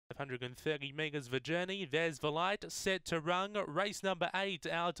530 metres of a journey. There's the light, set to run. Race number 8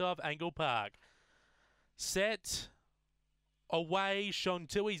 out of Angle-Park. Set. Away,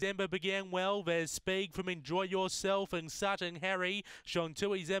 Shontui's Ember began well. There's speed from Enjoy Yourself and Sutton Harry.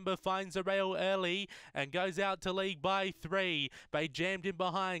 Shontui's Ember finds the rail early and goes out to lead by 3. They jammed in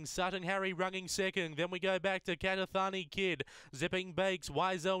behind. Sutton Harry running second. Then we go back to Katathani Kid. Zipping Bakes,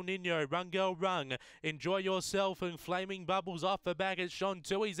 Wise El Nino, Run Girl Run. Enjoy Yourself and Flaming Bubbles off the back at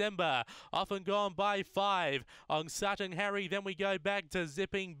Shontui's Ember. Off and gone by 5 on Sutton Harry. Then we go back to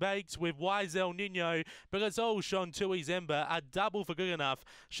Zipping Bakes with Wise El Nino. But it's all Shontui's Ember. A double for good enough.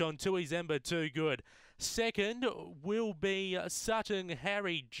 Shontui's Ember too good. Second will be Sutton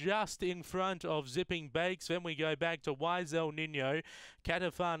Harry just in front of Zipping Bakes. Then we go back to Wise El Nino,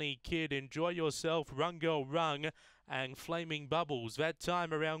 Katafani Kid, Enjoy Yourself, Run Girl Run, and Flaming Bubbles. That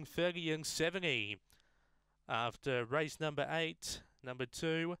time around 30 and 70. After race number 8, number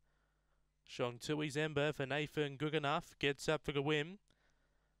 2, Shontui's Ember for Nathan Goodenough gets up for the win.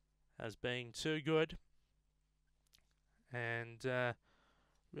 Has been too good. And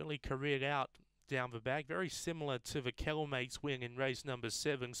really careered out down the back. Very similar to the Kelmates win in race number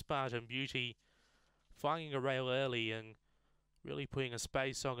 7, Spartan Beauty. Finding a rail early and really putting a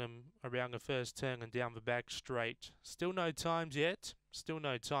space on him around the first turn and down the back straight. Still no times yet. Still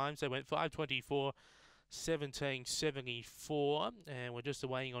no times. They went 5:24, 17:74. And we're just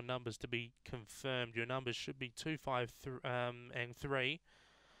waiting on numbers to be confirmed. Your numbers should be 2, 5, and 3.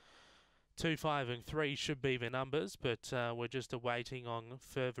 2, 5 and 3 should be the numbers, but we're just awaiting on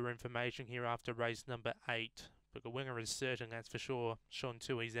further information here after race number 8. But the winner is certain, that's for sure.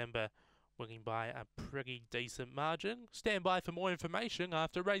 Shontui's Ember winning by a pretty decent margin. Stand by for more information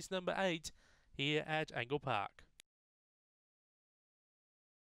after race number 8 here at Angle-Park.